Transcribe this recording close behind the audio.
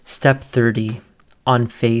Step 30. On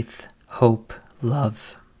faith, hope,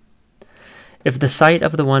 love. If the sight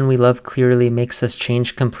of the one we love clearly makes us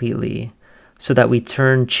change completely, so that we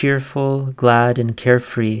turn cheerful, glad, and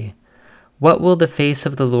carefree, what will the face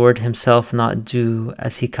of the Lord himself not do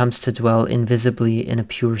as he comes to dwell invisibly in a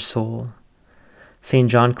pure soul?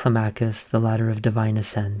 St. John Climacus, The Ladder of Divine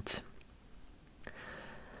Ascent.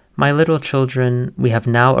 My little children, we have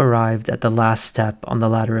now arrived at the last step on the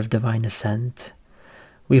ladder of divine ascent.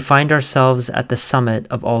 We find ourselves at the summit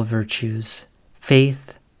of all virtues,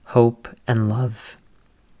 faith, hope, and love.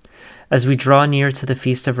 As we draw near to the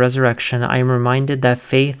Feast of Resurrection, I am reminded that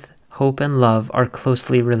faith, hope, and love are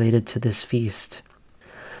closely related to this feast.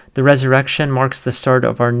 The resurrection marks the start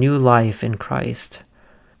of our new life in Christ.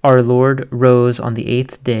 Our Lord rose on the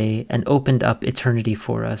 8th day and opened up eternity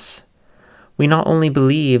for us. We not only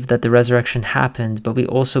believe that the resurrection happened, but we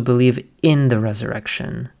also believe in the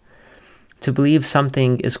resurrection. To believe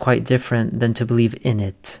something is quite different than to believe in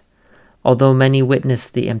it. Although many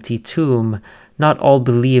witnessed the empty tomb, not all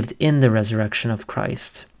believed in the resurrection of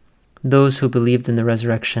Christ. Those who believed in the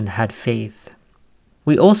resurrection had faith.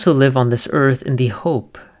 We also live on this earth in the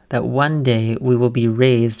hope that one day we will be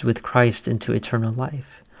raised with Christ into eternal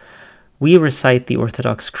life. We recite the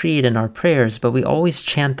Orthodox Creed in our prayers, but we always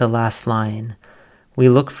chant the last line. We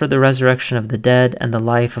look for the resurrection of the dead and the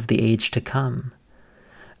life of the age to come.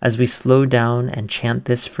 As we slow down and chant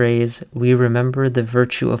this phrase, we remember the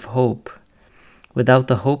virtue of hope. Without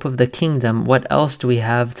the hope of the kingdom, what else do we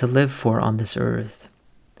have to live for on this earth?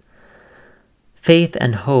 Faith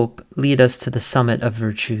and hope lead us to the summit of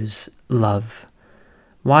virtues, love.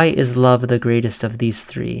 Why is love the greatest of these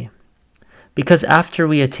three? Because after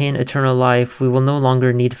we attain eternal life, we will no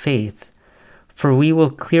longer need faith, for we will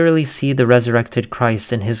clearly see the resurrected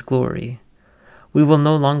Christ in his glory. We will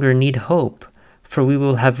no longer need hope, for we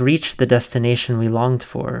will have reached the destination we longed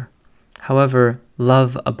for. However,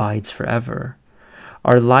 love abides forever.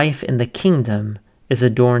 Our life in the kingdom is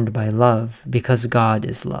adorned by love, because God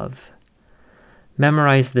is love.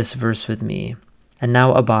 Memorize this verse with me, and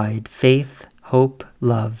now abide faith, hope,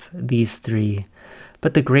 love, these three.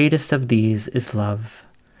 But the greatest of these is love.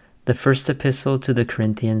 The First Epistle to the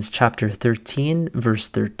Corinthians, chapter 13, verse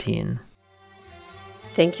 13.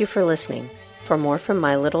 Thank you for listening. For more from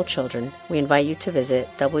My Little Children, we invite you to visit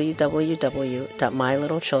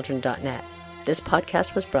www.mylittlechildren.net. This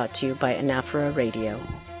podcast was brought to you by Anaphora Radio.